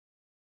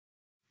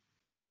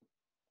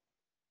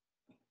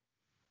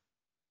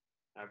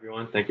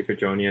Everyone, thank you for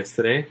joining us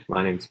today.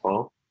 My name is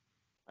Paul,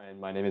 And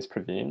my name is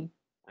Praveen.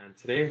 and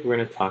today we're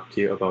going to talk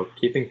to you about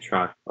keeping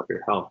track of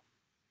your health.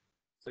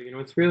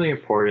 It's really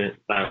important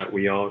that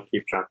we all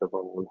keep track of our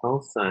own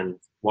health, and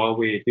while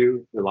we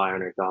do rely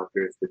on our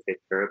doctors to take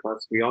care of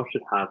us, we all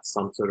should have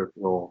some sort of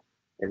role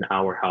in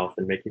our health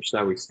and making sure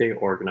that we stay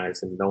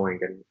organized and knowing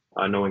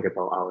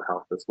about our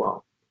health as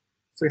well.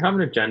 So we have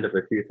an agenda of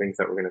a few things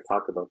that we're going to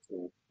talk about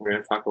today. We're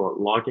going to talk about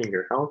logging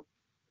your health,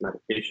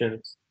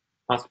 medications,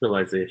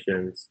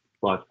 hospitalizations,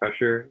 blood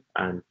pressure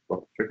and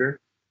blood sugar,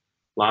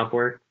 lab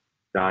work,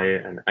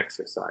 diet, and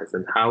exercise,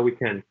 and how we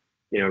can,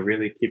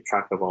 really keep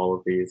track of all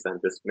of these and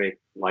just make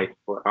life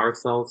for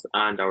ourselves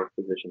and our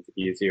physicians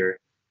easier,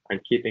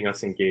 and keeping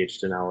us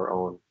engaged in our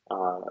own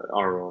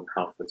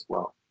health as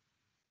well.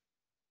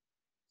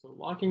 So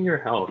logging your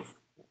health,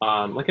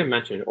 like I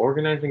mentioned,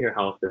 organizing your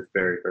health is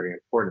very, very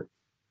important.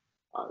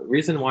 The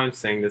reason why I'm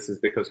saying this is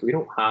because we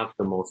don't have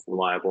the most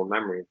reliable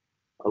memory.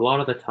 A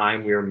lot of the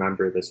time, we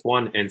remember this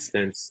one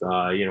instance,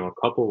 a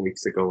couple of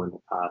weeks ago in the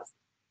past,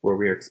 where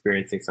we were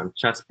experiencing some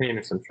chest pain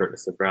or some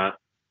shortness of breath.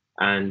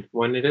 And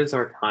when it is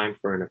our time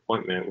for an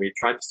appointment, we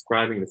try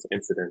describing this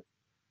incident,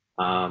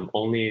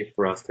 only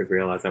for us to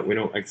realize that we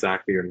don't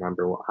exactly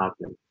remember what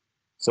happened.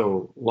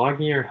 So,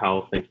 logging your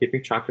health and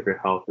keeping track of your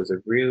health is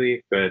a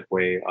really good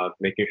way of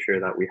making sure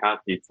that we have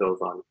details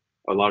on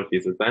a lot of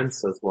these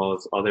events, as well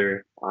as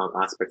other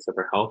aspects of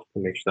our health,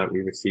 to make sure that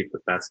we receive the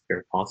best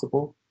care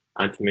possible,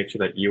 and to make sure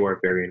that you are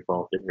very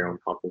involved in your own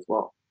health as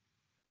well.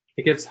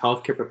 It gives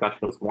healthcare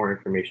professionals more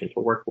information to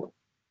work with.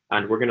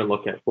 And we're going to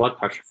look at blood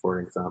pressure, for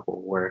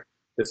example, where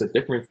there's a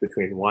difference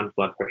between one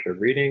blood pressure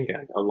reading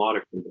and a lot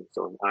of readings,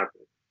 so an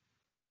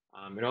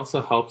average. It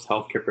also helps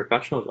healthcare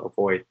professionals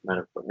avoid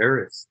medical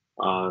errors.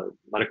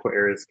 Medical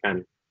errors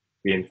can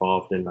be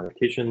involved in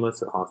medication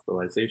lists or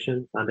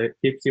hospitalizations, and it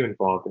keeps you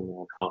involved in your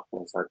own health,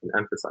 as I've been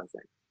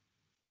emphasizing.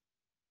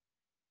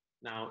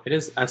 Now, it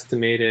is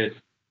estimated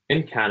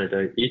in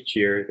Canada each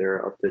year there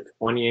are up to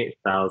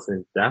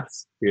 28,000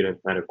 deaths due to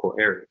medical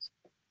errors.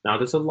 Now,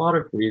 there's a lot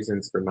of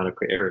reasons for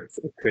medical errors.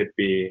 It could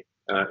be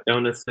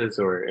illnesses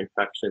or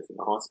infections in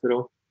the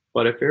hospital,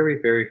 but a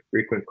very, very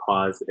frequent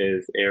cause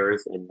is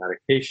errors in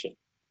medication.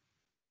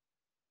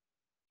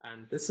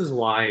 And this is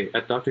why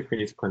at Dr.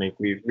 Creaney's clinic,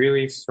 we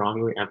really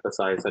strongly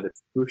emphasize that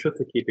it's crucial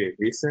to keep a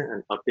recent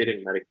and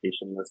updated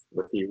medication list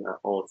with you at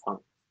all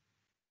times.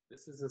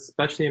 This is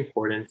especially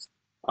important,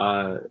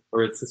 or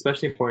it's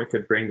especially important to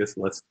bring this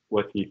list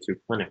with you to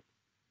clinic.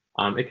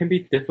 It can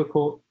be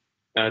difficult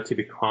to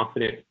be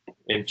confident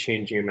in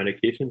changing your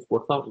medications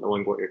without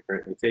knowing what you're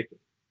currently taking.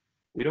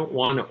 We don't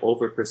want to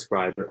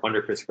overprescribe or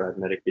underprescribe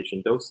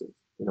medication doses.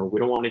 We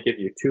don't want to give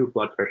you two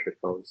blood pressure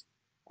pills,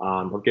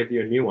 or give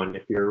you a new one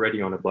if you're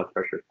already on a blood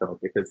pressure pill,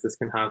 because this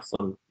can have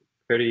some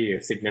pretty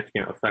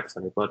significant effects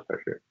on your blood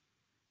pressure.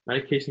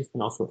 Medications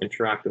can also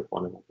interact with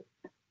one another.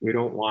 We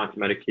don't want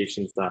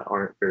medications that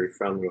aren't very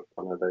friendly with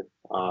one another,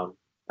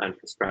 and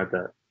prescribe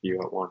that to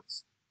you at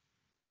once.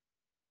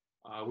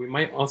 We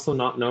might also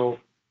not know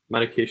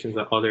medications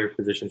that other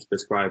physicians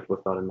prescribe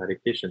without a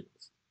medication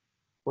list.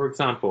 For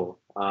example,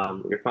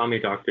 your family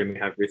doctor may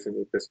have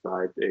recently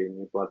prescribed a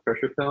new blood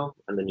pressure pill,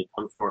 and then you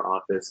come to our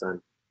office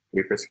and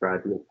we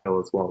prescribe you a pill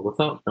as well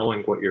without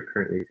knowing what you're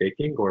currently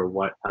taking or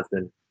what has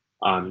been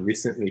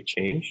recently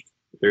changed.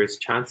 There's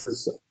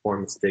chances for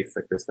mistakes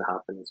like this to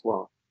happen as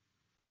well.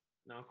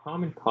 Now,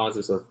 common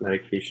causes of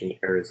medication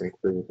errors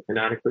include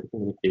inadequate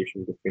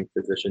communication between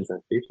physicians and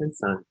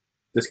patients, and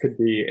this could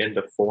be in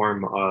the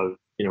form of,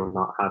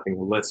 not having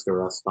a list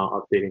or us not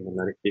updating the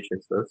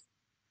medications list.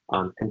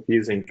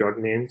 Confusing drug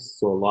names.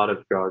 So a lot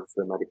of drugs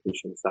or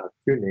medications have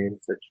two names,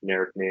 a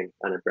generic name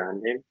and a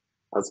brand name,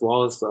 as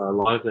well as a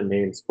lot of the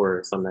names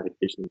for some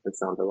medications that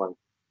sound alike.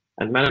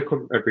 And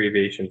medical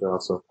abbreviations are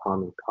also a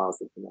common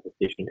cause of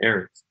medication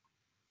errors.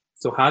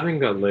 So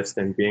having a list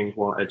and being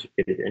well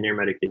educated in your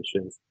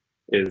medications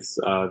is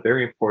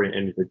very important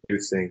in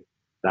reducing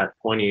that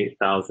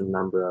 28,000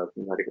 number of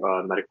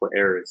medical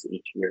errors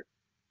each year.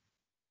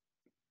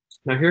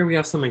 Now here we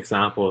have some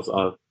examples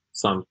of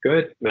some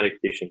good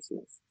medications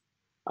lists.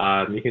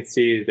 You can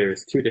see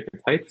there's two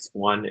different types.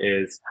 One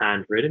is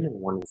handwritten and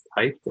one is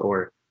typed,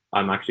 or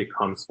actually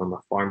comes from a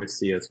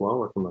pharmacy as well,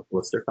 or from a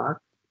blister pack.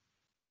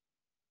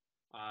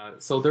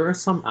 So there are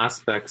some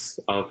aspects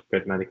of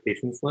good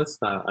medications lists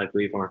that I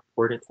believe are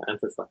important to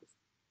emphasize.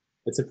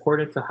 It's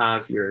important to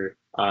have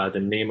the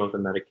name of the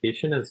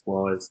medication as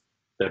well as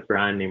the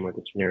brand name or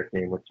the generic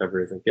name,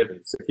 whichever isn't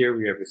given. So here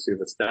we have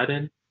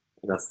rosuvastatin,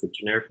 that's the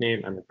generic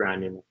name, and the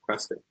brand name of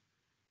Crestor.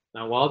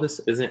 Now, while this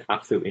isn't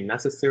absolutely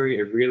necessary,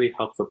 it really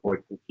helps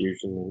avoid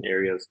confusion in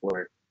areas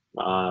where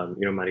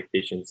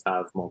medications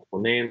have multiple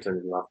names,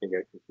 and you often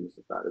get confused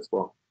with that as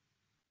well.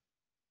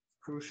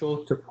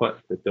 Crucial to put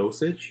the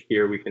dosage.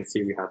 Here we can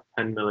see we have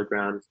 10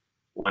 milligrams,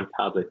 one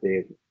tablet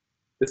daily.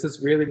 This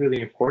is really,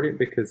 really important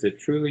because it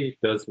truly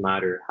does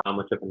matter how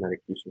much of a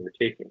medication you're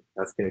taking.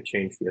 That's going to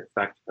change the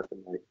effect that the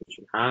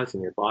medication has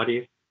in your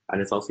body,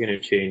 and it's also going to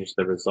change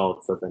the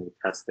results of any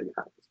test that you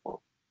have as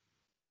well.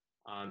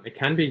 It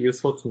can be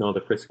useful to know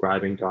the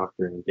prescribing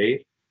doctor and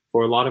date.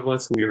 For a lot of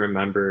us, we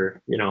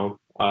remember,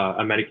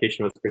 a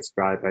medication was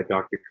prescribed by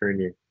Dr.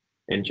 Kearney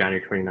in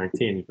January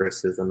 2019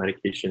 versus a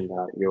medication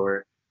that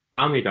your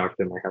family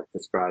doctor might have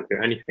prescribed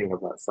or anything of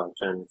that such.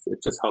 And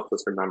it just helps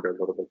us remember a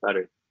little bit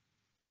better.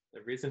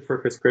 The reason for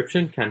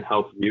prescription can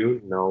help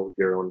you know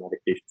your own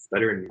medications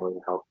better and know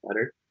your health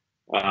better.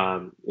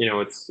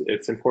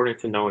 It's important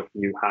to know if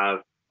you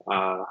have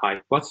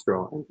high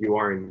cholesterol and you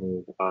are in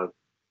need of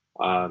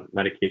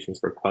medications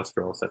for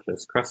cholesterol, such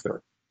as Crestor.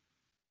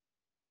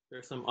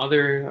 There's some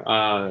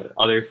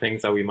other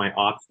things that we might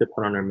opt to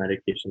put on our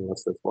medication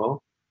list as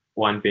well.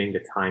 One being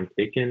the time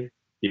taken.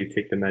 Do you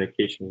take the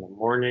medication in the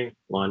morning,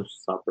 lunch,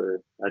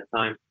 supper,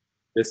 bedtime?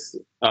 This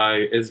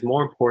is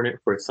more important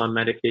for some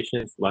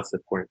medications, less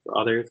important for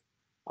others.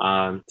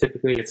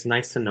 Typically, it's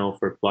nice to know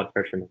for blood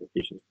pressure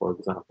medications, for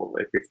example,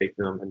 if you're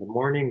taking them in the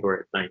morning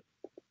or at night.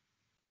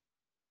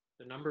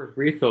 The number of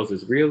refills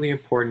is really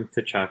important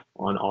to check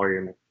on all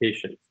your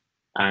medications,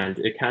 and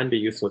it can be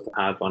useful to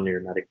have on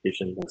your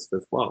medication list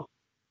as well.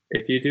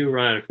 If you do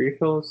run out of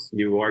refills,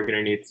 you are going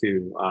to need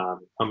to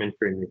come in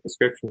for a new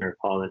prescription or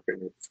call in for a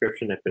new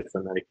prescription if it's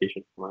a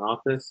medication from our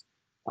office.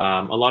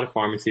 A lot of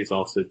pharmacies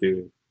also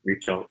do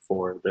reach out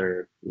for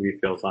their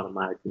refills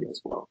automatically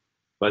as well.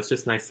 But it's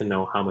just nice to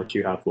know how much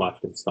you have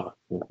left in stock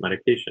for that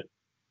medication.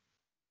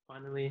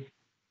 Finally,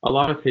 a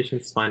lot of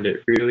patients find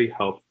it really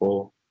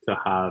helpful to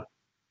have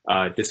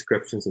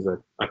descriptions of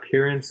the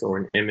appearance or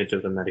an image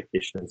of the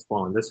medication as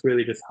well. And this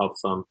really just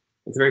helps them.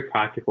 It's very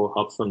practical,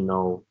 helps them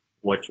know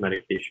which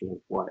medication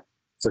is what.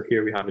 So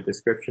here we have a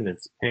description,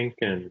 it's pink,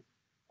 and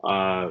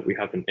we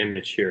have an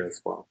image here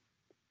as well.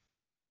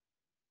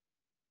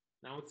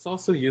 Now it's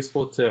also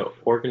useful to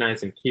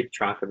organize and keep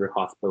track of your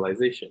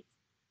hospitalizations.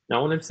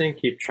 Now when I'm saying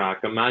keep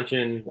track,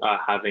 imagine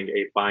having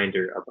a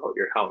binder about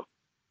your health.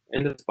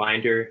 In this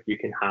binder, you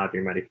can have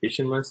your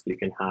medication list, you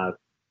can have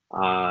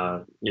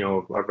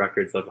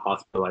records of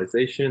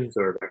hospitalizations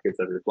or records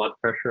of your blood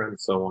pressure and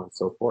so on and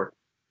so forth.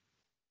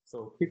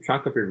 So keep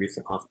track of your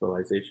recent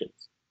hospitalizations.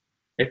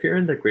 If you're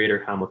in the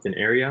greater Hamilton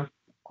area,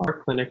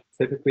 our clinic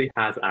typically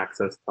has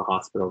access to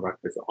hospital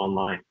records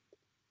online.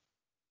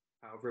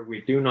 However,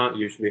 we do not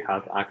usually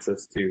have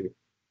access to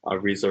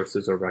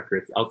resources or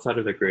records outside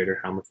of the greater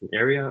Hamilton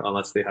area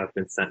unless they have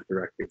been sent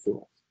directly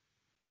to us.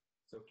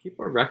 So keep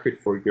a record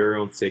for your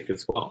own sake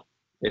as well.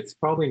 It's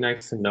probably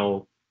nice to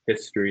know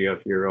history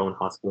of your own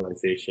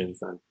hospitalizations,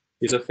 and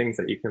these are things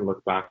that you can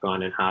look back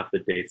on and have the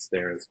dates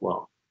there as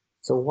well.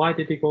 So why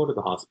did you go to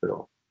the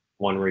hospital?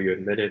 When were you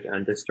admitted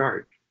and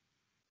discharged?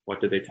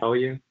 What did they tell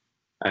you?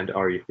 And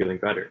are you feeling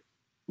better?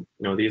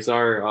 These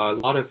are a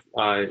lot of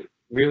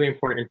really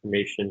important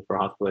information for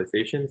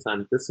hospitalizations,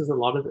 and this is a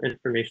lot of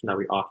information that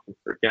we often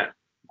forget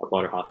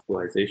about our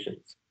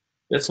hospitalizations.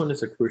 This one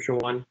is a crucial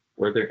one.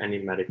 Were there any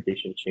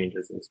medication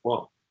changes as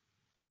well?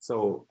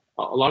 So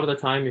a lot of the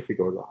time, if you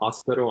go to the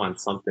hospital and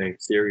something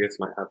serious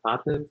might have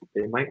happened,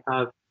 they might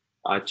have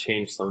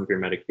changed some of your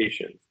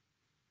medications.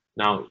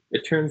 Now,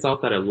 it turns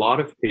out that a lot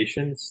of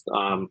patients,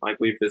 I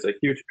believe there's a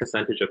huge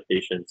percentage of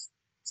patients,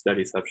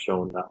 studies have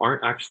shown, that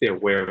aren't actually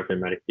aware of their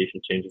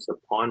medication changes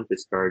upon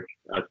discharge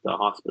at the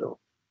hospital.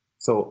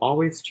 So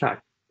always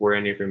check, were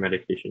any of your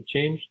medication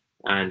changed?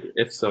 And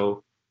if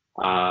so,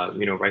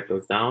 write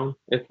those down.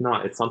 If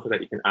not, it's something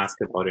that you can ask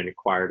about and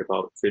inquire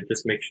about to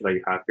just make sure that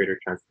you have greater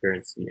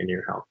transparency in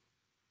your health.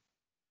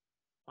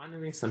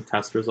 Finally, some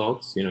test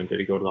results. Did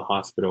you go to the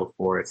hospital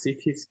for a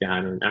CT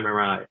scan or an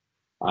MRI?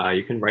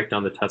 You can write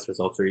down the test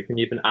results, or you can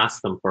even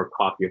ask them for a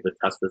copy of the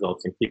test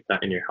results and keep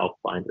that in your health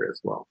binder as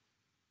well.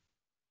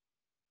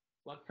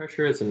 Blood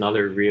pressure is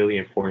another really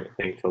important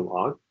thing to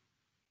log.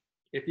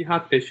 If you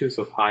have issues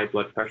with high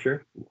blood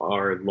pressure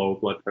or low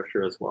blood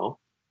pressure as well,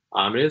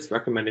 it is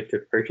recommended to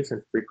purchase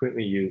and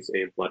frequently use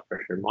a blood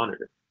pressure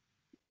monitor.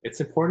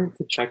 It's important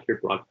to check your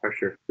blood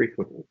pressure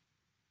frequently.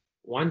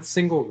 One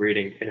single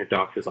reading in a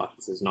doctor's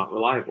office is not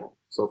reliable.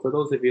 So for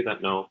those of you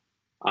that know,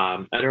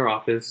 at our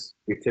office,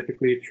 we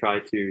typically try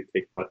to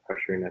take blood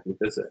pressure in every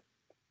visit.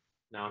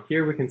 Now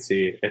here we can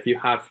see if you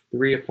have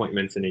 3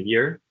 appointments in a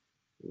year,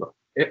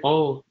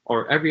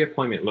 every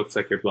appointment looks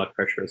like your blood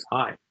pressure is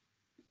high.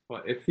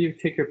 But if you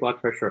take your blood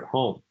pressure at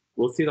home,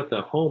 we'll see that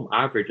the home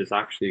average is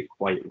actually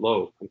quite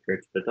low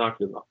compared to the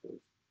doctor's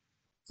office.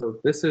 So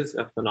this is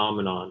a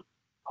phenomenon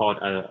called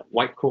a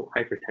white coat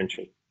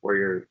hypertension, where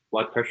your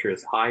blood pressure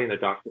is high in the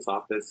doctor's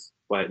office,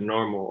 but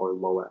normal or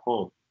low at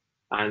home.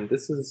 And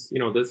this is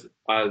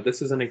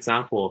an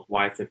example of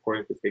why it's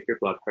important to take your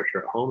blood pressure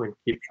at home and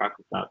keep track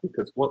of that,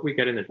 because what we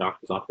get in the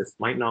doctor's office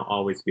might not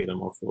always be the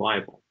most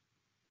reliable.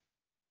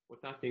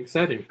 With that being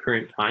said, in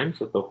current times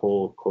with the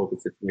whole COVID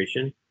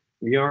situation,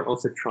 we are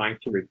also trying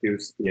to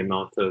reduce the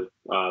amount of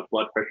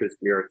blood pressures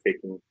we are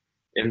taking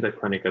in the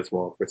clinic as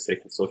well for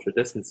sake of social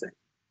distancing.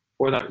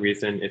 For that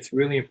reason, it's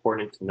really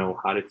important to know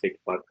how to take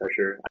blood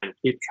pressure and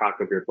keep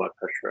track of your blood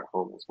pressure at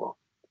home as well.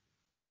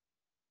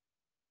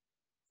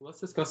 So let's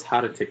discuss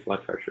how to take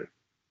blood pressure.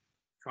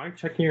 Try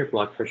checking your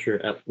blood pressure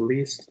at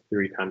least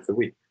 3 times a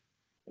week.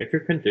 If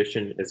your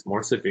condition is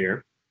more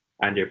severe,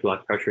 and your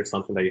blood pressure is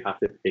something that you have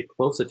to pay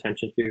close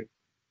attention to,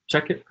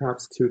 check it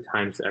perhaps 2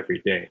 times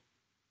every day,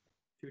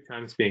 2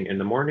 times being in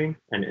the morning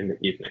and in the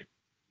evening.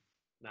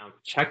 Now,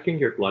 checking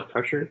your blood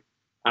pressure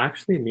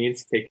actually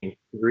means taking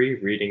 3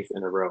 readings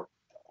in a row.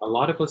 A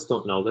lot of us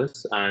don't know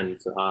this, and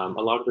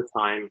a lot of the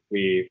time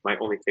we might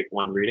only take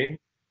 1 reading,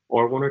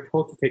 or when we're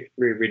told to take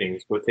 3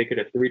 readings, we'll take it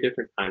at 3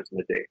 different times in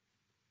a day.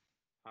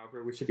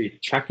 However, we should be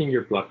checking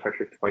your blood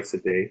pressure twice a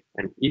day,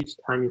 and each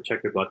time you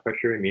check your blood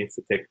pressure, it means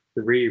to take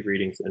 3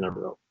 readings in a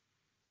row.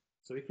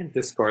 So we can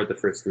discard the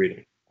first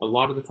reading. A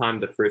lot of the time,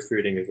 the first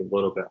reading is a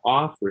little bit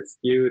off or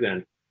skewed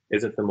and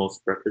isn't the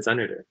most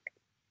representative.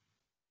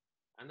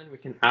 And then we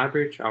can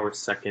average our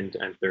second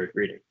and third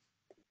readings.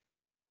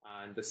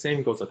 And the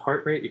same goes with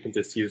heart rate. You can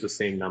just use the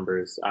same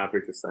numbers,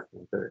 average the second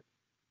and third.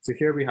 So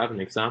here we have an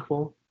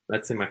example.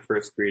 Let's say my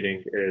first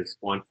reading is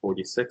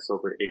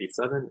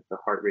 146/87, with a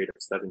heart rate of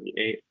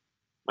 78.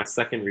 My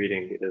second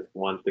reading is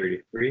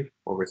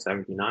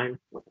 133/79,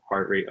 with a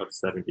heart rate of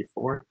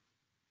 74.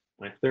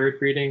 My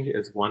third reading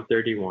is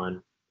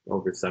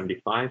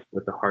 131/75,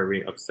 with a heart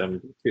rate of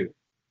 72.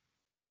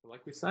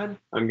 Like we said,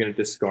 I'm going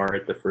to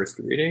discard the first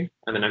reading,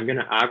 and then I'm going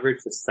to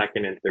average the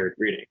second and third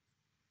reading.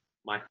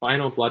 My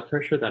final blood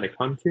pressure that I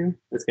come to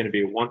is going to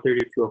be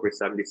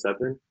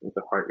 132/77 with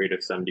a heart rate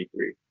of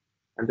 73.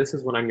 And this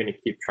is what I'm going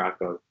to keep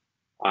track of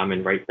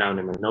and write down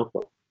in my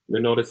notebook.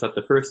 You'll notice that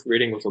the first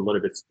reading was a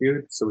little bit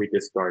skewed, so we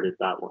discarded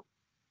that one.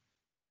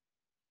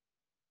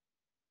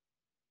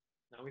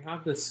 Now we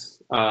have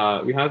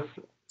we have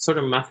sort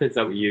of methods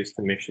that we use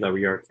to make sure that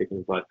we are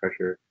taking blood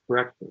pressure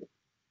correctly.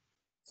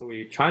 So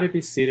we try to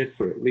be seated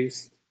for at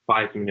least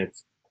 5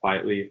 minutes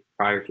quietly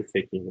prior to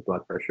taking the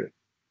blood pressure.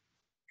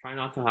 Try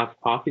not to have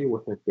coffee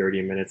within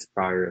 30 minutes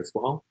prior as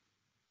well.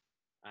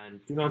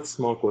 And do not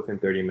smoke within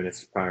 30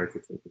 minutes prior to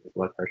taking the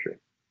blood pressure.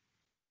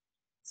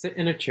 Sit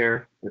in a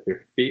chair with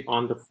your feet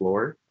on the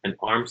floor and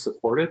arms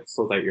supported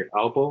so that your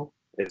elbow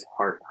is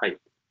heart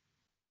height.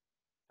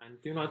 And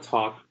do not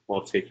talk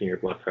while taking your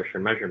blood pressure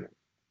measurement.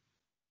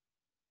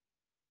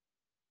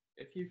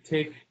 If you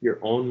take your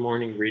own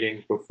morning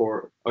reading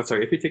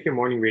if you take your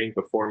morning reading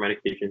before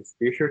medications,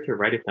 be sure to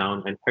write it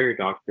down and tell your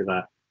doctor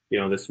that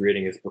this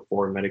reading is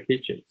before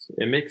medications.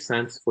 It makes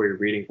sense for your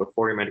reading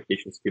before your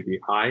medications to be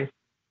high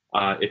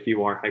if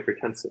you are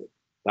hypertensive.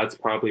 That's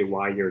probably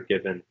why you're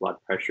given blood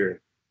pressure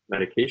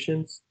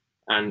medications.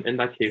 And in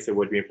that case, it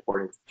would be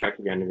important to check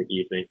again in the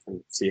evening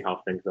and see how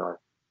things are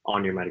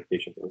on your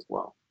medications as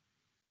well.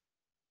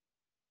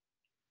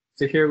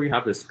 So here we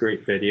have this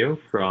great video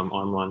from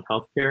Online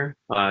Healthcare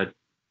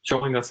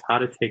showing us how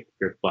to take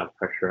your blood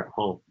pressure at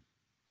home.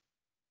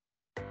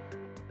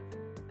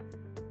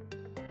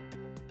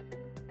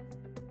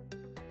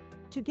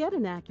 To get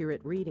an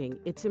accurate reading,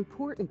 it's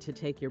important to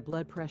take your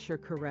blood pressure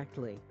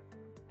correctly.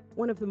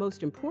 One of the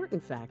most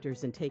important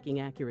factors in taking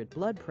accurate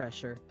blood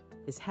pressure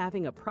is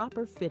having a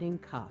proper fitting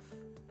cuff.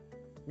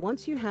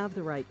 Once you have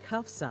the right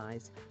cuff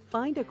size,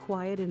 find a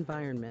quiet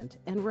environment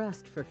and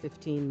rest for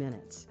 15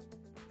 minutes.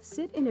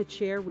 Sit in a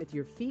chair with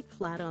your feet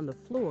flat on the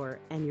floor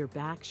and your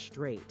back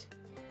straight.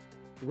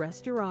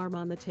 Rest your arm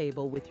on the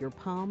table with your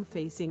palm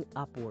facing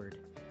upward.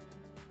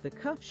 The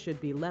cuff should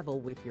be level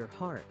with your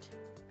heart.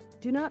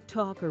 Do not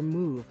talk or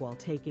move while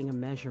taking a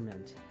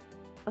measurement.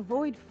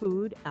 Avoid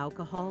food,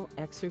 alcohol,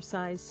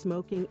 exercise,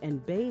 smoking,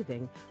 and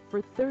bathing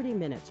for 30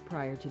 minutes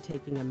prior to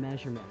taking a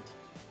measurement.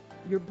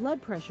 Your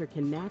blood pressure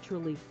can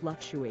naturally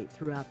fluctuate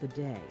throughout the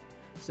day,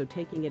 so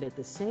taking it at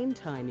the same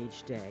time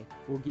each day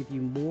will give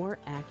you more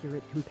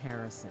accurate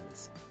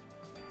comparisons.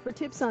 For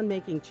tips on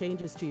making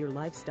changes to your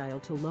lifestyle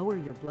to lower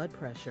your blood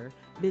pressure,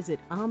 visit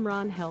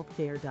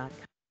omronhealthcare.com.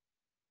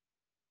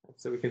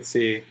 So we can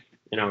see,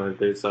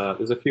 there's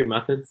a few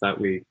methods that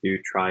we do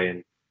try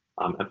and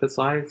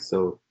emphasize.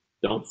 So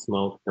don't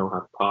smoke, don't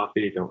have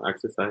coffee, don't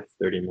exercise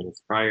 30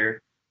 minutes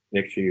prior.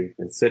 Make sure you've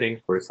been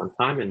sitting for some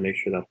time and make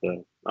sure that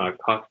the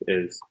cuff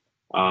is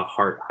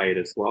heart height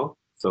as well,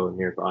 so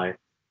nearby,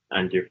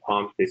 and your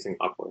palm facing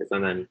upwards.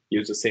 And then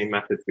use the same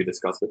methods we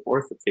discussed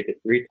before. So take it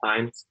 3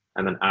 times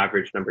and then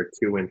average number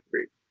 2 and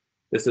 3.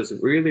 This is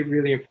really,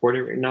 really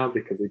important right now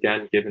because,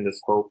 again, given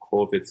this whole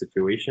COVID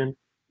situation,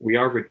 we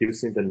are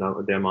reducing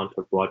the amount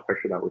of blood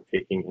pressure that we're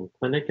taking in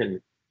clinic,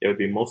 and it would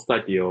be most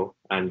ideal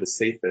and the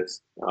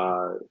safest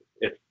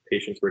if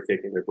patients were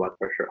taking their blood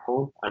pressure at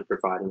home and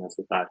providing us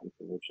with that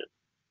information,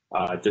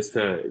 just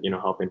to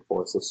help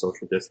enforce the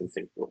social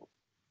distancing rule.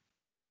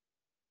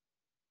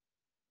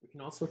 We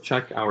can also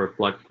check our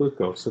blood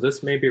glucose. So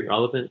this may be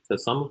relevant to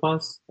some of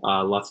us,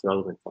 less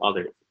relevant to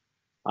others.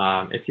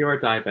 If you are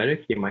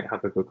diabetic, you might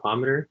have a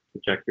glucometer to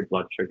check your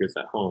blood sugars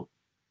at home.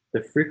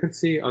 The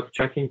frequency of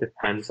checking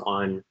depends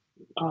on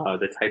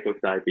the type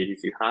of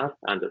diabetes you have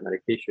and the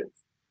medications.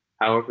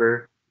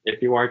 However,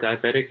 if you are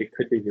diabetic, it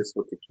could be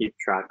useful to keep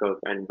track of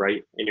and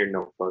write in your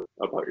notebook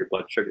about your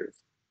blood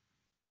sugars.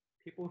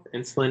 People with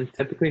insulin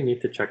typically need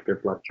to check their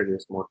blood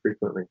sugars more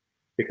frequently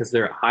because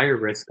they're at higher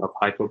risk of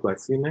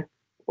hypoglycemic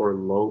or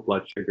low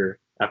blood sugar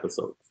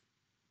episodes.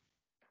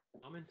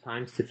 Common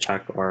times to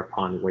check are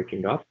upon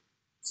waking up.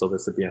 So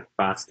this would be a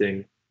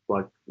fasting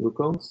blood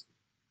glucose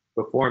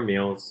before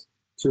meals,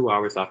 2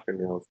 hours after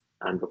meals,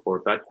 and before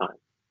bedtime.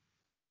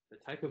 The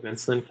type of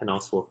insulin can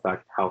also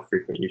affect how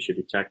frequent you should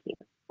be checking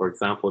it. For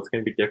example, it's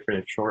going to be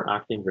different in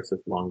short-acting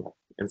versus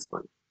long-acting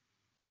insulin.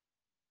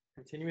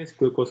 Continuous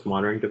glucose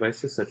monitoring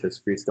devices such as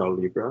Freestyle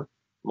Libre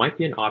might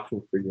be an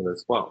option for you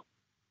as well.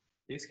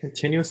 These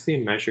continuously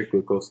measure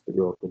glucose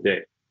throughout the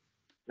day.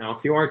 Now,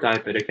 if you are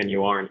diabetic and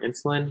you are on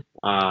insulin,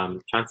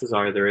 chances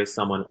are there is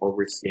someone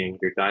overseeing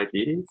your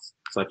diabetes,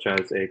 such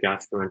as a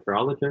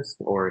gastroenterologist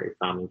or a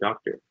family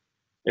doctor.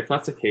 If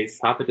that's the case,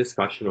 have a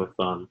discussion with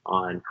them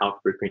on how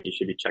frequent you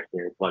should be checking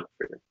your blood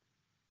sugar.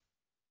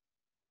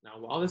 Now,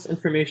 while this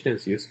information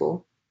is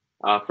useful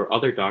for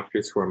other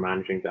doctors who are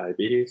managing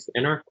diabetes,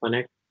 in our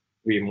clinic,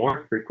 we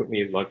more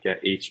frequently look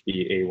at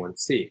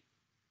HbA1c.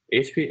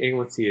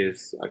 HbA1c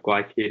is a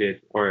glycated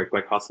or a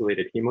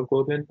glycosylated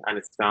hemoglobin, and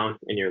it's found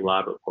in your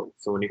lab report.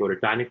 So when you go to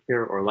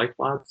Dynacare or Life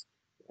Labs,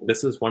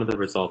 this is one of the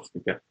results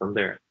we get from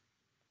there.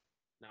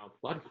 Now,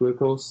 blood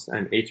glucose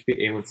and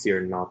HbA1c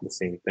are not the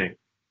same thing.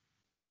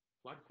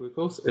 Blood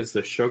glucose is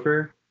the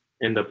sugar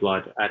in the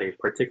blood at a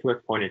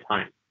particular point in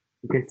time.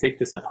 You can take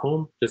this at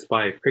home just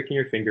by pricking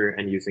your finger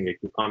and using a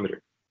glucometer.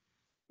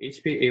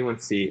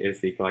 HbA1c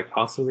is the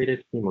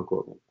glycosylated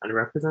hemoglobin and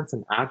represents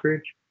an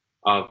average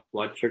of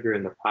blood sugar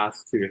in the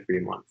past 2 to 3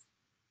 months.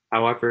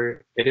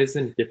 However, it is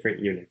in different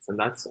units, and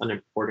that's an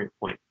important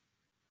point.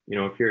 You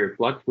know, if your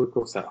blood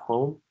glucose at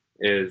home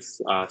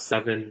is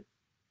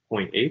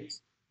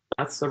 7.8,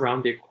 that's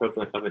around the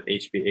equivalent of an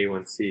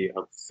HbA1c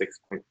of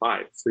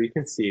 6.5. So you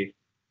can see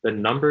the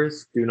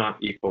numbers do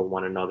not equal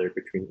one another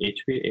between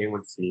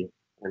HbA1c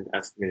and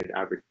estimated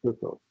average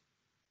glucose.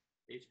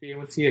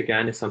 HbA1c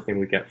again is something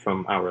we get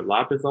from our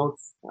lab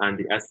results, and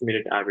the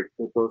estimated average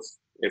glucose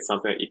is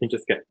something that you can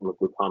just get from a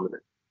glucometer.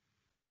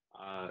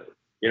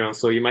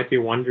 So you might be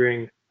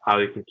wondering how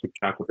you can keep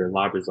track of your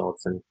lab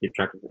results and keep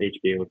track of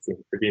HbA1c.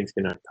 Praveen's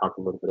going to talk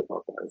a little bit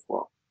about that as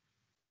well.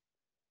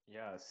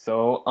 Yeah,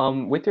 so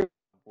with your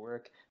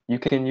work, you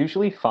can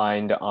usually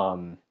find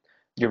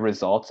your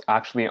results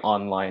actually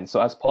online.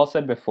 So as Paul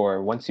said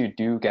before, once you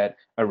do get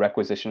a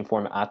requisition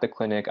form at the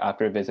clinic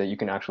after a visit, you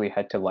can actually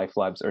head to Life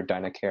Labs or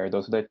Dynacare.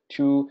 Those are the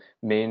two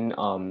main,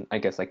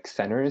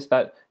 centers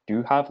that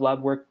do have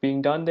lab work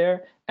being done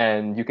there.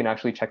 And you can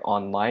actually check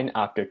online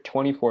after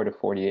 24 to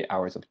 48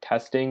 hours of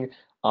testing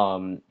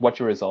what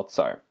your results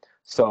are.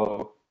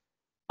 So,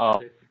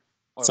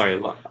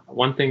 Sorry,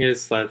 one thing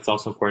is that it's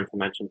also important to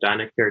mention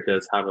Dynacare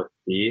does have a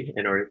fee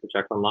in order to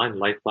check online.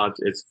 Life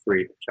Labs is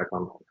free to check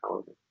online,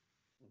 however.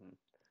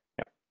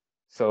 Yeah.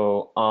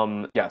 So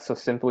so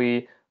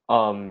simply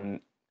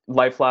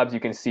Life Labs, you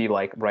can see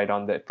like right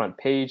on the front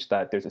page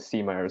that there's a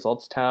See My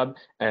Results tab,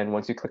 and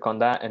once you click on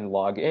that and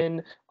log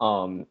in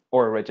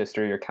or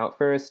register your account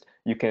first,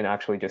 you can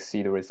actually just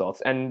see the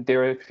results. And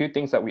there are a few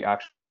things that we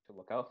actually have to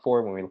look out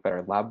for when we look at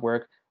our lab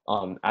work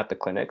at the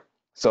clinic.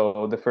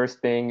 So the first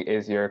thing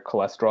is your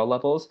cholesterol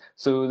levels.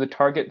 So the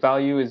target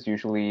value is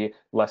usually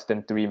less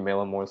than 3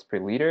 millimoles per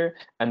liter.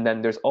 And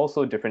then there's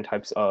also different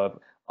types of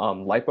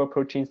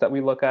lipoproteins that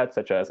we look at,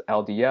 such as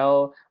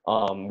LDL,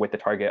 with the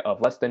target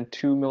of less than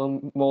 2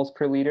 millimoles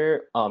per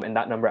liter. And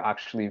that number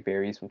actually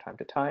varies from time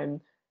to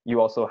time. You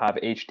also have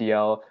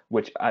HDL,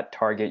 which at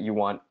target you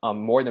want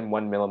more than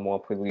 1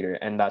 millimole per liter.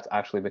 And that's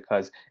actually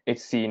because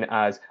it's seen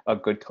as a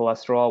good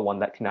cholesterol, one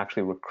that can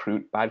actually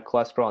recruit bad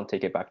cholesterol and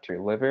take it back to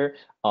your liver.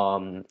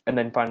 And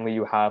then finally,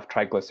 you have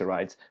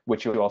triglycerides,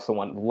 which you also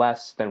want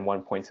less than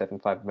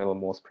 1.75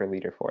 millimoles per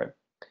liter for.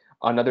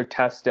 Another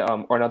test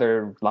or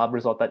another lab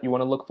result that you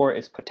want to look for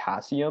is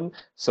potassium.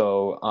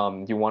 So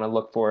you want to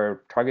look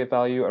for target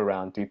value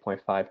around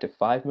 3.5 to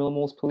 5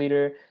 millimoles per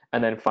liter.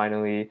 And then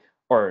finally,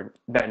 or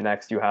then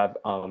next you have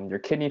your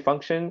kidney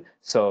function.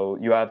 So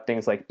you have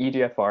things like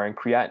eGFR and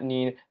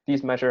creatinine.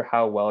 These measure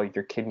how well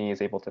your kidney is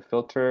able to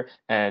filter.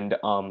 And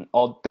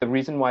the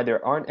reason why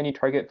there aren't any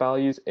target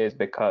values is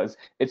because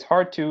it's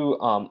hard to,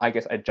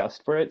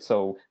 adjust for it.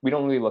 So we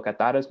don't really look at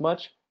that as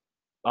much.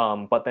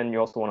 But then you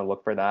also want to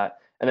look for that.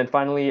 And then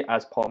finally,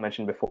 as Paul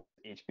mentioned before,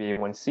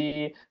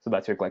 HbA1c, so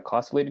that's your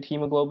glycosylated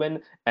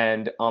hemoglobin.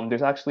 And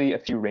there's actually a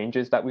few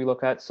ranges that we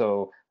look at.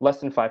 So less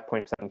than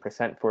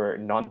 5.7% for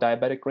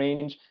non-diabetic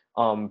range,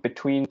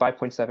 between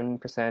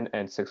 5.7%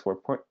 and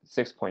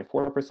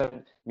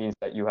 6.4% means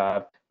that you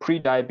have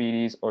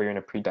pre-diabetes or you're in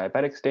a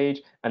pre-diabetic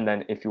stage. And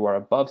then if you are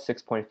above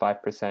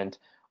 6.5%,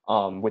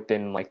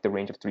 within like the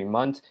range of 3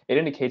 months, it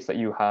indicates that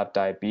you have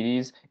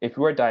diabetes. If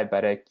you are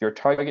diabetic, your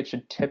target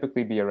should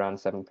typically be around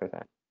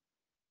 7%.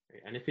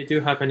 And if you do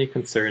have any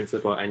concerns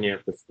about any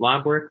of this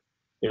lab work,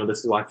 this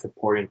is why it's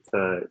important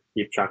to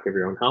keep track of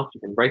your own health. You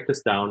can write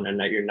this down, and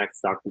at your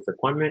next doctor's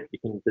appointment, you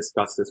can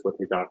discuss this with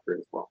your doctor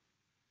as well.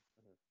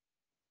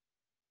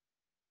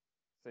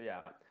 So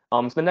yeah,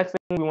 so the next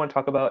thing we want to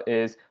talk about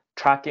is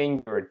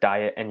tracking your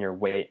diet and your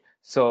weight.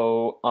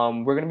 So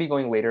we're going to be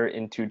going later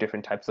into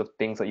different types of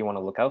things that you want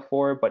to look out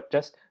for, but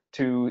just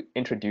to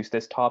introduce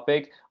this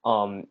topic,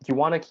 you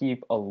want to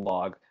keep a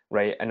log,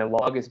 right? And a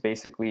log is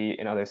basically,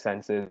 in other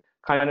senses,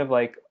 kind of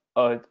like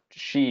a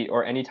sheet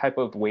or any type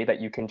of way that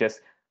you can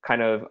just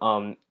kind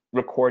of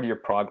record your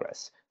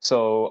progress.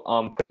 So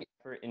putting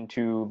effort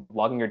into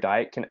logging your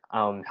diet can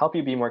help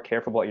you be more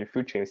careful about your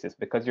food choices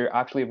because you're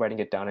actually writing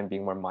it down and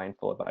being more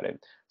mindful about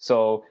it.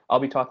 So I'll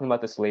be talking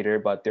about this later,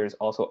 but there's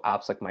also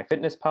apps like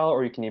MyFitnessPal,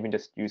 or you can even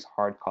just use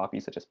hard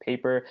copies such as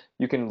paper.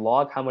 You can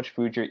log how much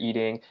food you're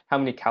eating, how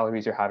many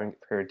calories you're having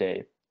per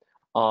day.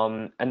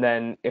 And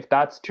then if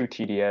that's too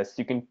tedious,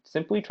 you can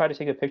simply try to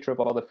take a picture of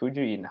all the food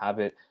you eat and have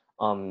it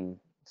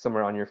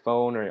somewhere on your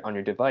phone or on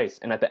your device.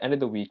 And at the end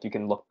of the week, you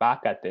can look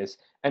back at this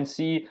and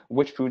see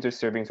which foods or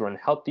servings were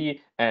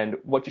unhealthy and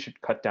what you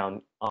should cut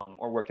down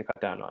or work to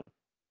cut down on.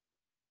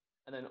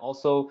 And then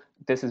also,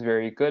 this is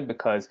very good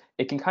because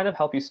it can kind of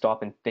help you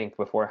stop and think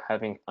before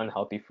having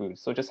unhealthy foods.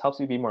 So it just helps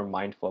you be more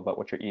mindful about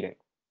what you're eating.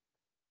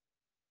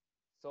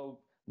 So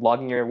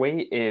logging your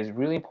weight is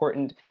really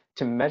important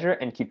to measure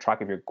and keep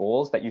track of your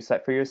goals that you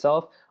set for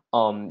yourself.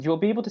 You'll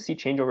be able to see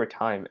change over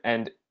time.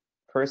 And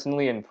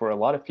personally, and for a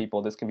lot of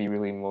people, this can be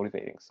really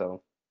motivating.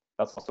 So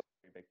that's also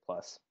a very big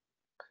plus.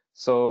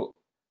 So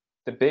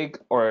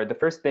the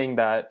first thing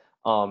that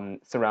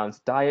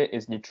surrounds diet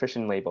is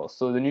nutrition labels.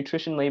 So the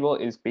nutrition label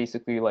is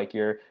basically like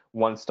your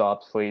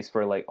one-stop place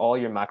for like all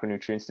your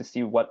macronutrients to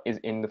see what is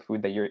in the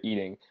food that you're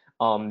eating.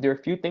 There are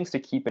a few things to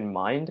keep in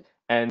mind,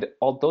 and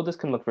although this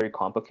can look very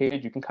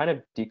complicated, you can kind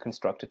of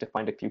deconstruct it to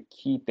find a few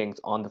key things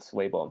on this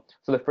label.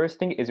 So the first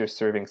thing is your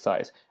serving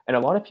size, and a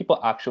lot of people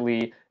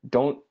actually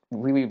don't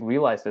really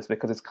realize this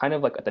because it's kind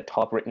of like at the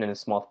top written in a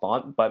small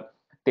font, but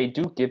they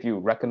do give you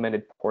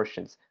recommended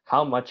portions.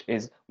 How much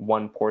is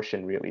one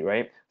portion really,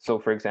 right? So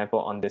for example,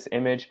 on this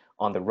image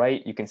on the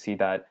right, you can see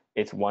that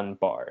it's 1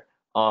 bar.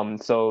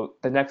 So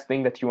the next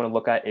thing that you want to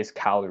look at is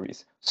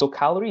calories. So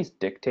calories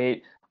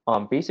dictate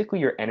basically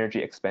your energy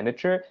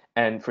expenditure,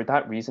 and for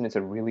that reason, it's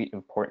a really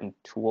important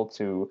tool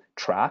to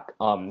track.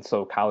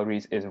 So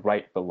calories is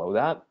right below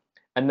that.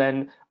 And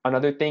then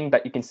another thing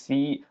that you can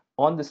see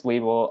on this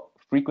label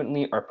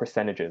frequently are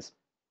percentages.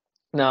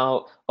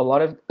 Now,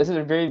 this is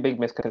a very big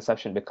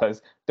misconception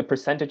because the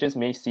percentages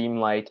may seem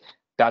like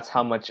that's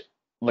how much,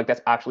 like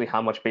that's actually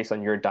how much based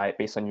on your diet,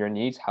 based on your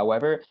needs.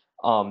 However,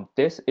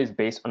 this is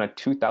based on a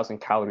 2,000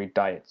 calorie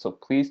diet. So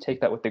please take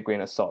that with a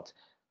grain of salt.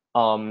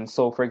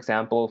 So for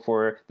example,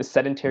 for the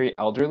sedentary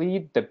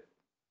elderly, the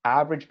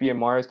average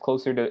BMR is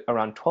closer to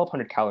around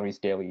 1,200 calories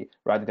daily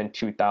rather than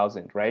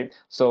 2,000, right?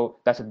 So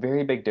that's a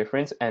very big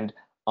difference. And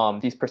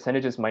these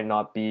percentages might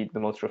not be the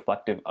most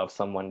reflective of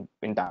someone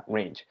in that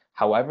range.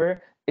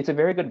 However, it's a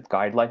very good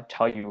guideline to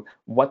tell you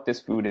what this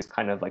food is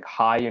kind of like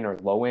high in or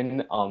low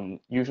in.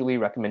 Usually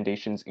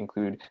recommendations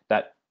include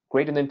that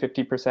greater than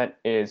 50%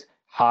 is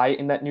high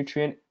in that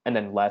nutrient and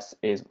then less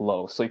is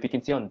low. So if you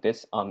can see on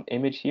this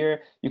image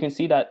here, you can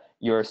see that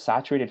your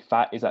saturated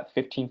fat is at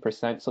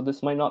 15%. So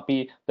this might not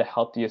be the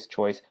healthiest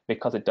choice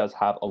because it does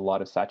have a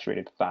lot of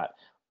saturated fat.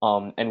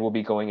 And we'll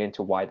be going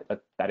into why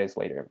that is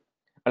later.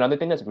 Another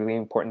thing that's really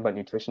important about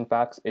nutrition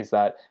facts is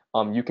that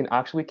you can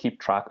actually keep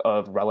track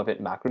of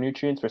relevant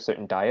macronutrients for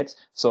certain diets.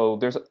 So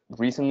there's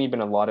recently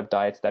been a lot of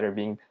diets that are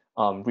being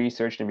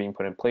researched and being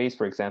put in place.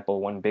 For example,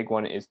 one big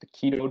one is the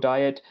keto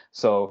diet.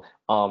 So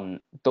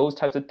those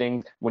types of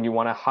things, when you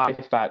want a high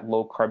fat,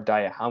 low carb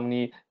diet, how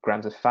many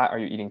grams of fat are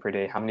you eating per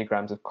day? How many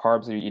grams of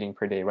carbs are you eating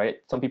per day, right?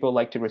 Some people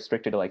like to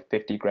restrict it to like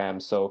 50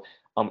 grams. So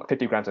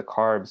 50 grams of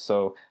carbs.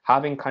 So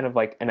having kind of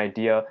like an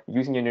idea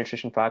using your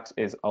nutrition facts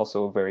is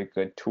also a very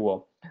good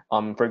tool.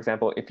 For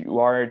example, if you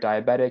are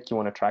diabetic, you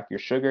want to track your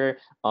sugar.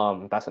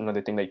 That's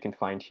another thing that you can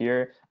find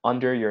here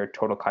under your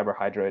total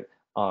carbohydrate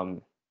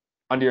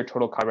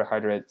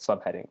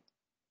subheading.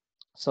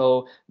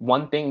 So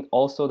one thing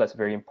also that's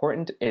very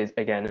important is,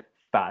 again,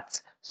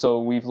 fats.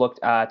 So we've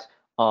looked at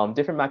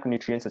different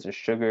macronutrients such as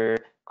sugar,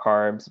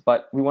 carbs,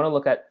 but we want to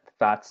look at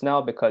fats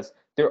now because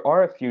there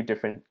are a few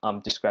different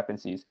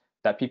discrepancies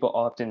that people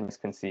often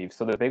misconceive.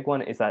 So the big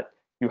one is that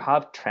you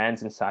have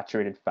trans and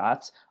saturated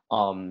fats,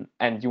 and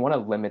you want to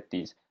limit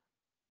these.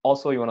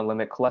 Also, you want to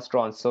limit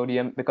cholesterol and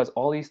sodium because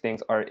all these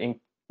things are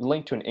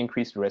linked to an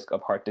increased risk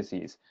of heart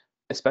disease.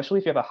 Especially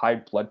if you have a high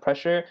blood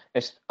pressure,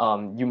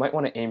 you might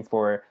want to aim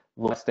for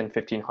less than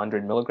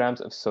 1,500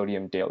 milligrams of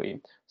sodium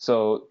daily.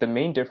 So the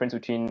main difference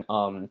between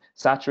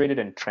saturated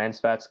and trans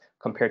fats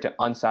compared to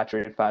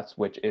unsaturated fats,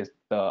 which is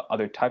the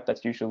other type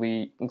that's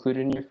usually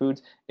included in your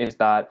foods, is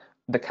that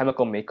the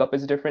chemical makeup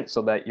is different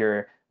so that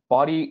your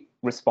body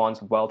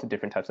responds well to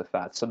different types of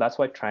fats. So that's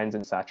why trans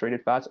and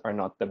saturated fats are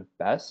not the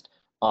best.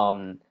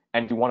 And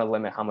you want to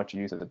limit how much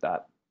you use of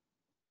that.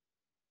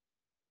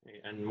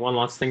 And one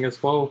last thing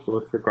as well,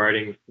 with regard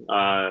to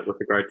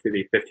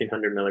the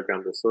 1,500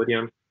 milligrams of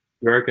sodium,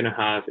 we're going to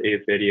have a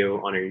video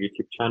on our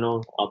YouTube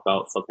channel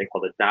about something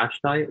called a DASH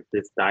diet.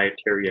 This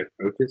dietary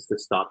approaches to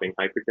stopping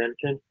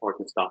hypertension or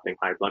to stopping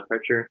high blood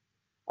pressure.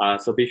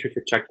 So be sure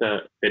to check the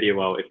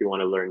video out if you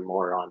want to learn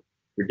more on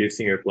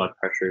reducing your blood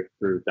pressure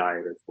through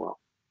diet as well.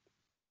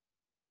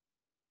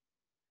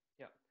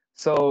 Yeah.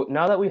 So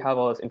now that we have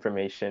all this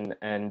information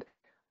and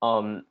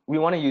we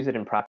want to use it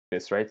in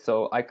practice, right?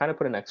 So I kind of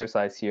put an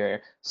exercise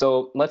here.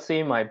 So let's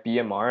say my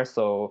BMR,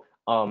 so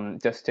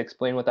Just to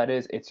explain what that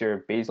is, it's your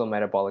basal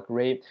metabolic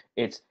rate.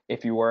 It's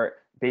if you are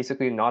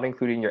basically not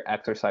including your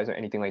exercise or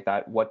anything like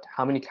that,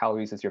 how many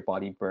calories does your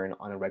body burn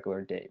on a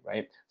regular day,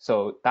 right?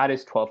 So that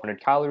is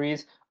 1,200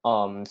 calories.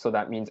 So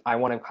that means I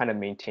want to kind of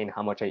maintain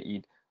how much I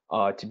eat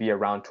to be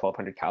around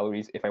 1,200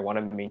 calories if I want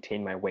to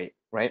maintain my weight,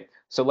 right?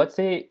 So let's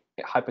say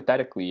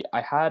hypothetically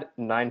I had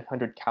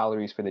 900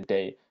 calories for the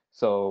day.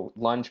 So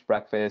lunch,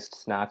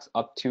 breakfast, snacks,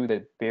 up to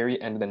the very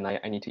end of the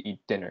night, I need to eat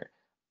dinner.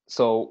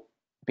 So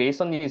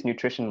based on these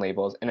nutrition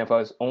labels, and if I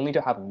was only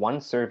to have one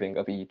serving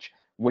of each,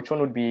 which one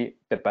would be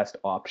the best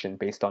option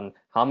based on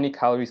how many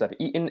calories I've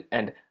eaten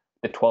and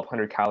the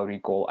 1,200 calorie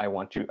goal I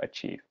want to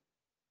achieve?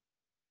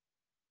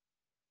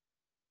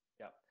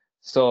 Yeah.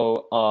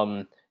 So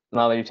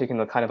now that you're taking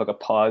a kind of like a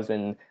pause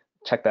and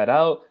check that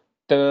out,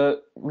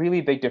 the really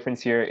big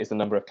difference here is the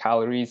number of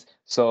calories.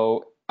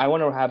 So I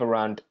want to have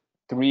around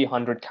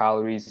 300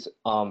 calories,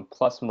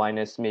 plus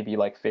minus maybe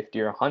like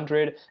 50 or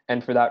 100.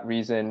 And for that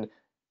reason,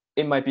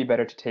 it might be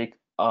better to take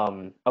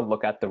a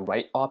look at the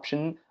right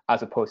option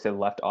as opposed to the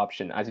left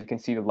option. As you can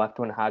see, the left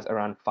one has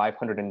around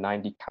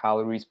 590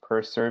 calories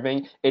per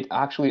serving. It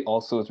actually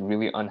also is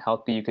really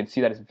unhealthy. You can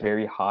see that it's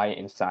very high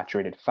in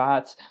saturated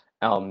fats.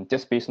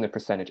 Just based on the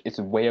percentage, it's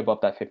way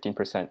above that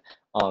 15%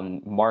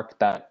 mark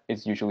that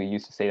is usually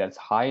used to say that's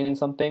high in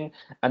something.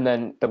 And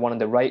then the one on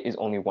the right is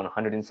only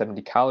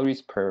 170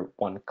 calories per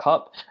 1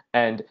 cup.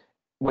 And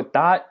with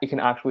that, it can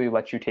actually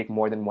let you take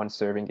more than one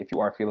serving if you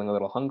are feeling a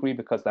little hungry,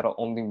 because that'll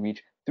only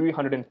reach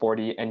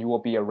 340 and you will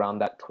be around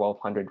that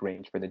 1,200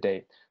 range for the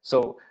day.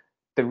 So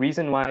the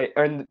reason why,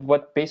 and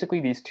what basically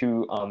these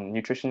two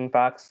nutrition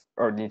facts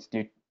or these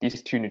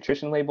two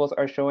nutrition labels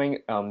are showing,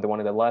 the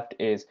one on the left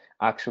is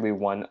actually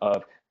one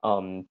of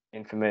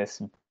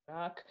infamous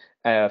Mac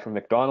from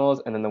McDonald's,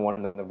 and then the one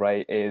on the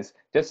right is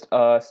just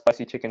a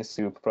spicy chicken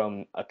soup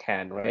from a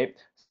can, right?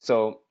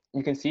 So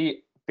you can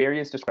see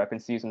various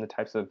discrepancies in the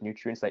types of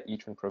nutrients that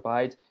each one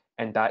provides,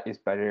 and that is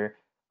better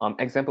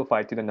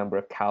exemplified through the number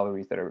of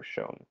calories that are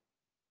shown.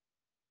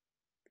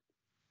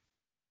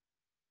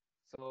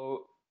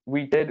 So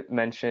we did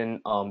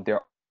mention there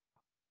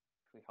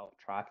actually help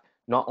track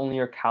not only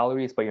your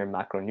calories but your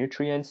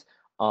macronutrients,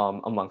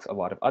 amongst a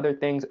lot of other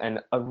things. And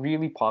a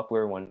really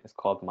popular one is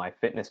called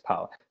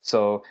MyFitnessPal.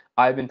 So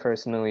I've been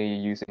personally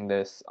using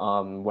this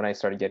when I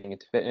started getting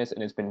into fitness,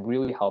 and it's been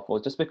really helpful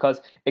just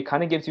because it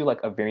kind of gives you like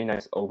a very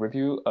nice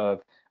overview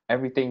of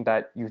everything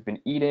that you've been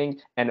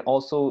eating and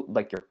also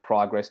like your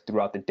progress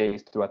throughout the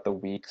days, throughout the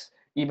weeks,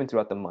 even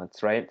throughout the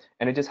months, right?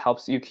 And it just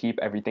helps you keep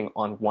everything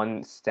on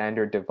one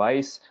standard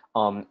device,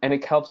 and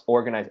it helps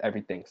organize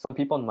everything. Some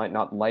people might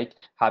not like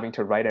having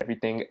to write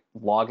everything,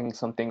 logging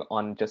something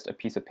on just a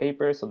piece of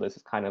paper. So this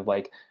is kind of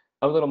like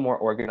a little more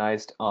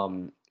organized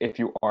if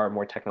you are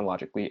more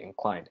technologically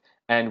inclined.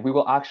 And we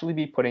will actually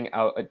be putting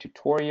out a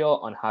tutorial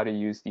on how to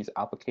use these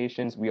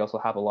applications. We also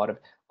have a lot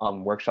of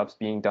workshops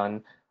being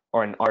done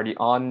or already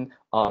on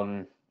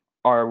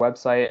our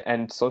website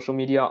and social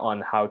media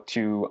on how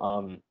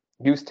to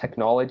use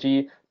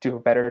technology to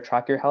better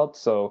track your health.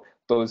 So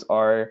those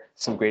are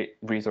some great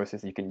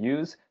resources you can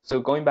use. So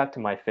going back to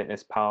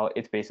MyFitnessPal,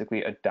 it's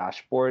basically a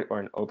dashboard or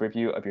an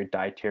overview of your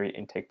dietary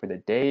intake for the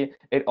day.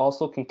 It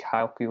also can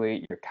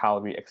calculate your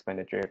calorie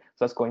expenditure.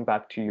 So that's going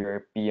back to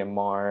your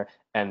BMR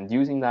and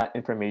using that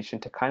information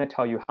to kind of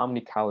tell you how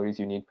many calories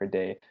you need per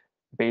day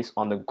based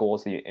on the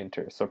goals that you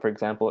enter. So for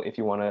example, if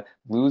you want to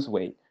lose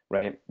weight,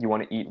 right, you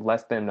want to eat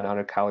less than the amount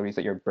of calories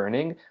that you're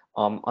burning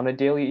on a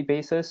daily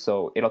basis.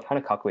 So it'll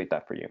kind of calculate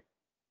that for you.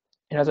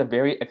 It has a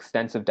very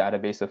extensive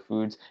database of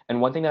foods.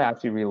 And one thing that I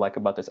actually really like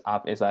about this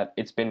app is that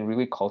it's been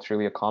really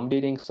culturally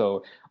accommodating.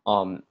 So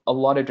a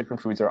lot of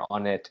different foods are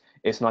on it.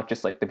 It's not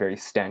just like the very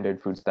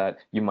standard foods that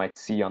you might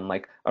see on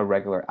like a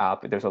regular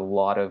app. There's a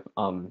lot of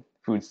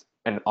foods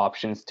and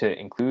options to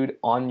include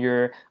on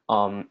your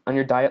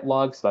diet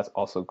log. So that's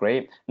also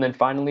great. And then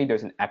finally,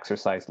 there's an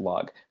exercise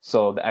log.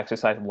 So the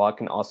exercise log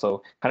can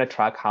also kind of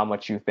track how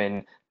much you've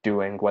been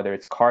doing, whether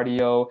it's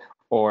cardio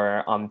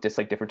or just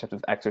like different types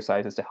of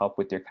exercises to help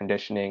with your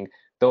conditioning.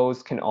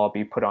 Those can all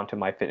be put onto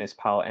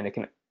MyFitnessPal, and it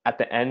can at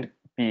the end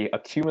be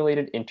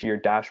accumulated into your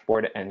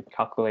dashboard and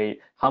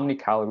calculate how many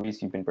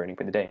calories you've been burning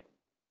for the day.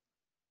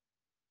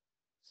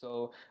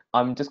 So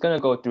I'm just gonna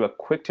go through a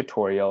quick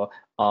tutorial.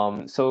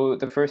 So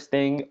the first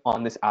thing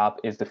on this app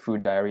is the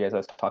food diary, as I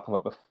was talking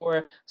about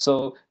before.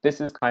 So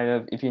this is kind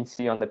of, if you can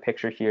see on the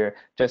picture here,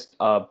 just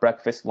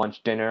breakfast,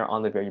 lunch, dinner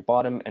on the very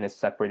bottom, and it's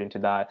separated into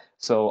that.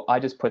 So I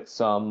just put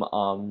some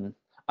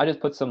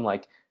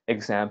like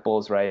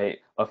examples, right,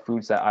 of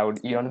foods that I would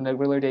eat on a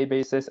regular day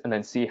basis, and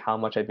then see how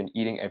much I've been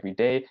eating every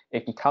day.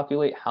 It can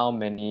calculate how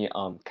many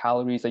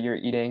calories that you're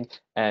eating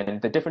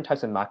and the different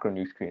types of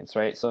macronutrients,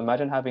 right? So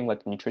imagine having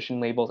like nutrition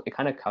labels. It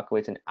kind of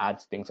calculates and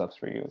adds things up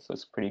for you. So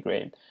it's pretty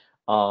great.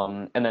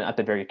 And then at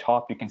the very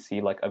top, you can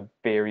see like a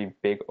very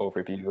big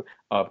overview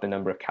of the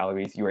number of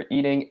calories you are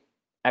eating,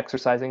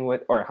 exercising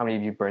with, or how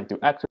many you burn through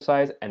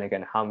exercise, and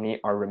again, how many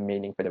are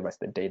remaining for the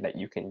rest of the day that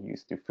you can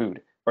use through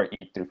food or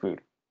eat through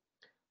food.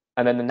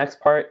 And then the next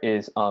part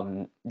is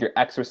your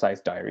exercise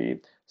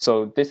diary.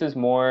 So this is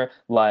more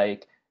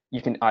like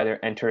you can either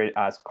enter it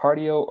as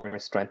cardio or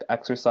strength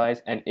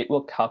exercise, and it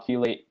will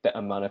calculate the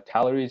amount of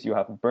calories you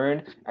have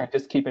burned. And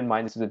just keep in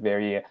mind, this is a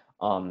very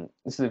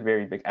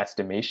big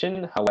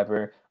estimation.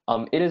 However,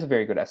 it is a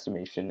very good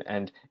estimation,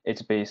 and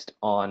it's based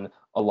on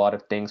a lot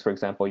of things. For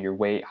example, your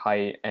weight,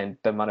 height, and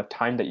the amount of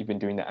time that you've been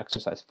doing the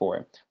exercise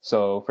for.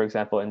 So, for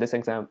example, in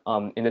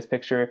this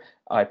picture,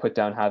 I put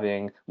down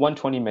having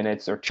 120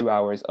 minutes or 2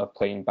 hours of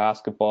playing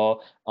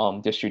basketball,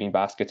 just shooting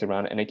baskets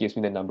around, and it gives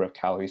me the number of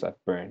calories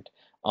I've burned.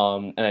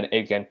 And then it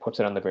again puts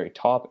it on the very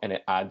top, and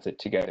it adds it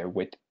together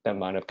with the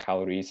amount of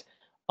calories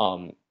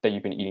that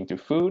you've been eating through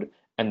food,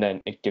 and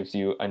then it gives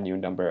you a new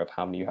number of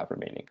how many you have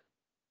remaining.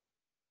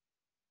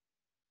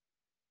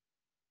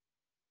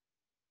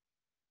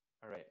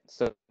 All right,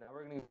 so now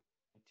we're going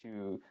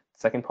to the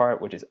second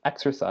part, which is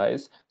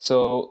exercise.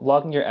 So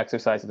logging your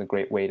exercise is a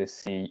great way to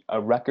see a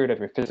record of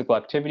your physical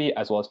activity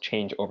as well as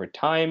change over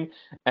time.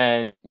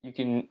 And you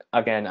can,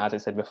 again, as I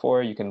said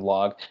before, you can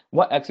log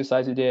what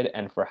exercise you did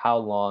and for how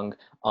long.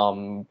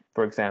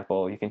 For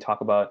example, you can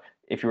talk about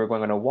if you were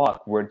going on a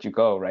walk, where did you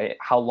go, right?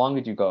 How long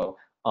did you go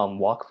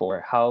walk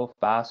for? How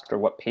fast or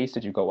what pace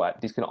did you go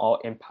at? These can all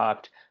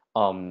impact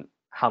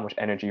how much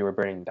energy you were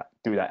burning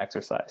through that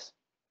exercise.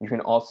 You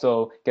can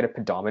also get a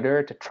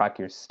pedometer to track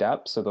your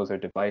steps. So those are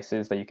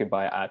devices that you can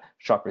buy at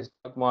Shoppers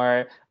Drug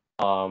Mart.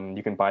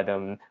 You can buy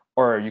them,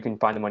 or you can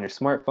find them on your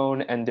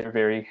smartphone, and they're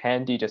very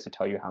handy just to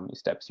tell you how many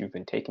steps you've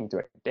been taking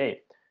throughout the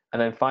day.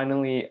 And then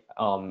finally,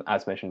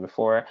 as mentioned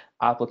before,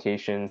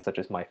 applications such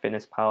as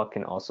MyFitnessPal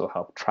can also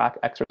help track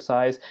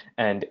exercise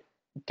and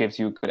gives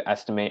you a good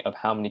estimate of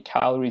how many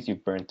calories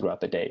you've burned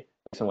throughout the day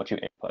based on what you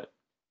input.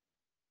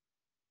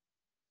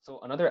 So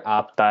another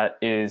app that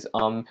is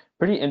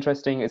pretty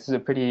interesting, this is a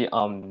pretty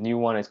new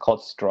one, it's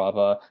called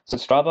Strava. So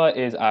Strava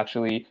is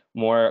actually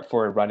more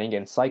for running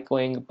and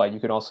cycling, but you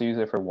can also use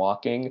it for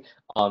walking.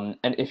 And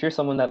if you're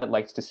someone that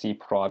likes to see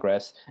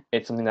progress,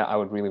 it's something that I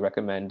would really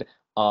recommend.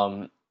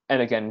 And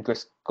again,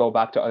 just go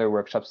back to other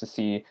workshops to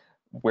see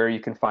where you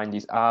can find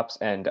these apps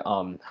and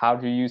how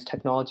to use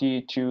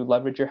technology to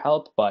leverage your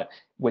health. But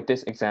with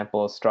this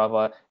example,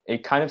 Strava,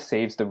 it kind of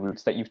saves the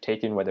routes that you've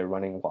taken, whether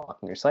running,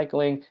 walking, or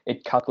cycling.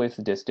 It calculates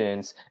the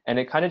distance, and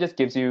it kind of just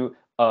gives you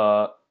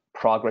a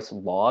progress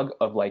log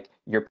of like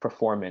your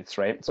performance,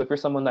 right? So if you're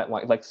someone that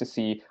likes to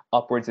see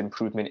upwards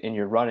improvement in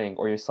your running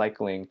or your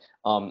cycling,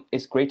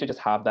 it's great to just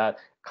have that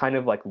kind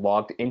of like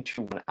logged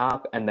into one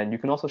app, and then you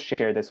can also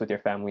share this with your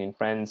family and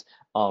friends,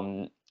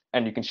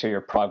 and you can share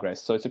your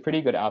progress. So it's a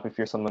pretty good app if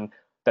you're someone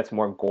that's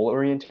more goal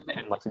oriented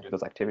and likes to do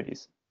those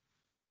activities.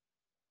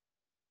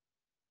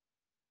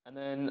 And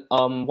then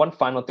one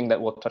final thing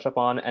that we'll touch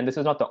upon, and this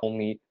is not the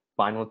only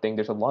final thing,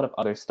 there's a lot of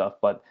other stuff,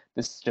 but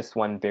this is just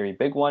one very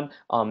big one.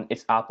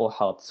 It's Apple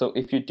Health. So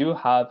if you do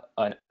have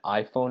an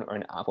iPhone or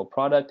an Apple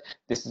product,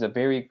 this is a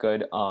very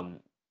good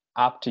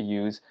app to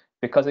use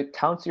because it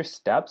counts your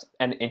steps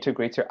and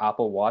integrates your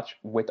Apple Watch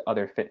with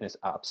other fitness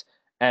apps.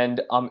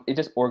 And it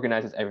just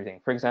organizes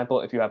everything. For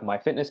example, if you have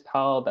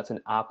MyFitnessPal, that's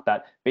an app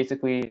that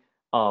basically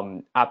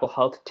Apple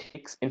Health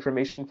takes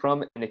information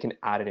from and it can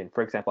add it in.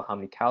 For example, how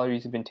many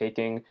calories you've been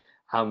taking,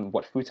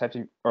 what food types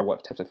or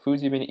what types of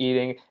foods you've been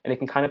eating, and it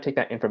can kind of take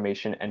that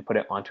information and put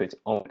it onto its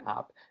own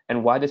app.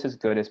 And why this is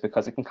good is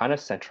because it can kind of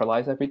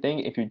centralize everything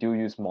if you do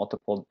use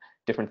multiple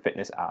different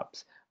fitness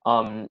apps.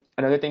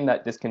 Another thing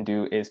that this can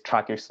do is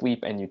track your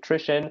sleep and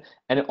nutrition,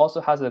 and it also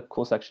has a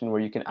cool section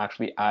where you can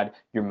actually add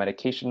your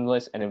medication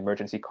list and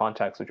emergency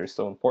contacts, which are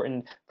so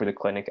important for the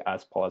clinic,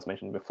 as Paul has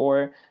mentioned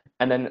before.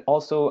 And then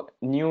also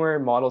newer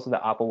models of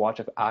the Apple Watch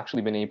have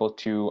actually been able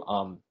to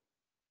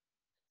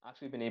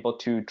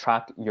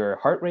track your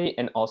heart rate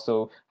and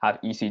also have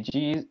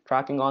ECG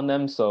tracking on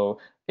them. So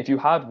if you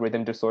have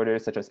rhythm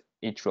disorders such as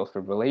atrial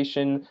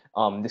fibrillation,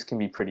 this can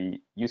be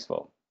pretty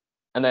useful.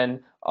 And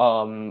then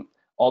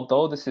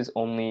although this is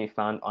only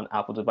found on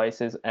Apple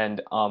devices,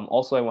 and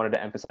also I wanted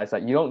to emphasize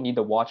that you don't need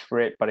the watch for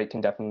it, but it can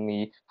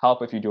definitely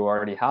help if you do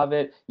already have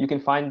it. You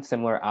can find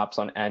similar apps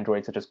on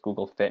Android, such as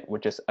Google Fit,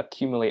 which just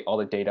accumulate all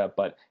the data,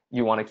 but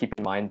you want to keep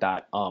in mind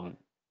that the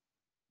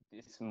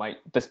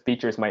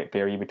features might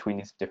vary between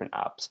these different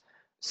apps.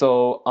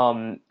 So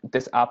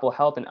this Apple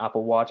Health and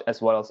Apple Watch,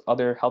 as well as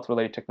other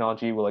health-related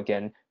technology, will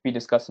again be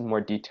discussed in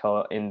more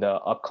detail in the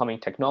upcoming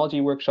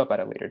technology workshop at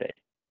a later date.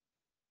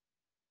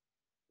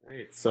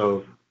 Great.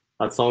 So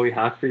that's all we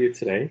have for you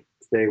today.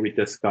 Today we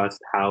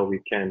discussed how we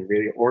can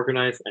really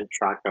organize and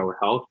track our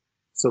health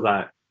so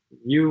that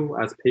you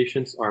as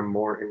patients are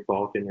more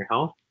involved in your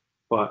health,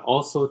 but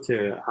also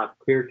to have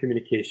clear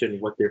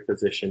communication with your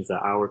physicians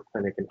at our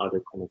clinic and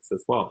other clinics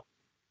as well.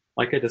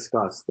 Like I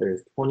discussed,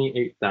 there's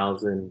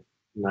 28,000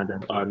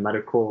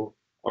 medical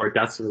or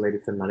deaths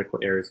related to medical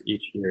errors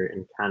each year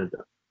in Canada.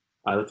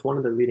 That's one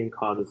of the leading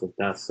causes of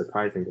death,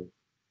 surprisingly.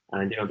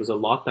 And there's a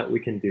lot that we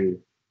can do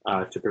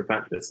to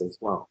prevent this as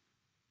well.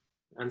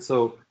 And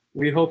so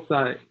we hope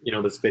that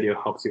this video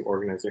helps you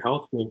organize your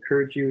health. We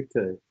encourage you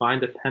to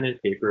find a pen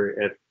and paper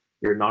if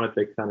you're not a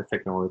big fan of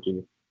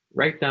technology.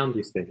 write down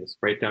these things.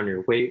 Write down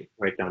your weight,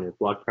 write down your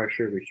blood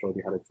pressure. We showed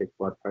you how to take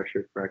blood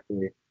pressure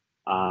correctly.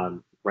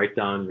 Write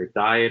down your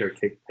diet or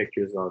take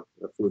pictures of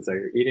the foods that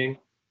you're eating,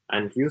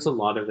 and use a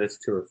lot of this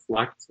to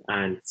reflect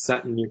and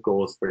set new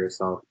goals for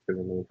yourself to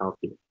remain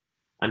healthy.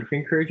 And we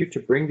encourage you to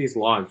bring these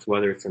logs,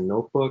 whether it's a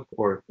notebook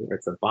or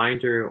it's a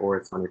binder or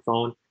it's on your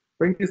phone.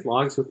 Bring these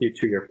logs with you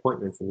to your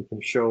appointments, and you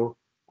can show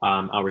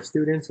our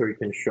students, or you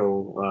can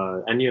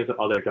show any of the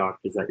other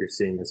doctors that you're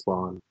seeing as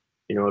well. And,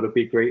 it'll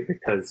be great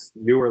because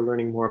you are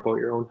learning more about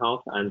your own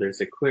health, and there's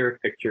a clearer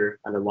picture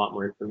and a lot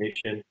more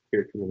information,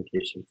 clear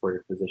communication for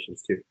your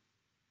physicians too.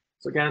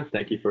 So again,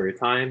 thank you for your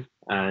time,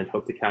 and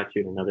hope to catch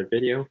you in another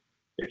video.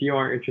 If you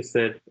are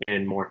interested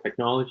in more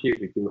technology,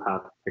 we do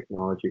have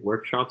technology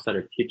workshops that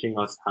are teaching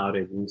us how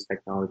to use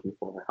technology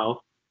for our health.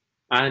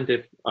 And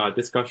if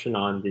discussion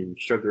on the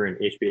sugar and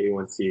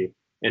HbA1c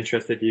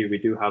interested you, we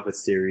do have a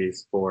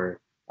series for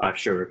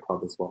Sugar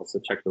Club as well. So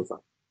check those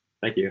out.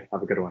 Thank you.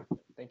 Have a good one.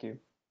 Thank you.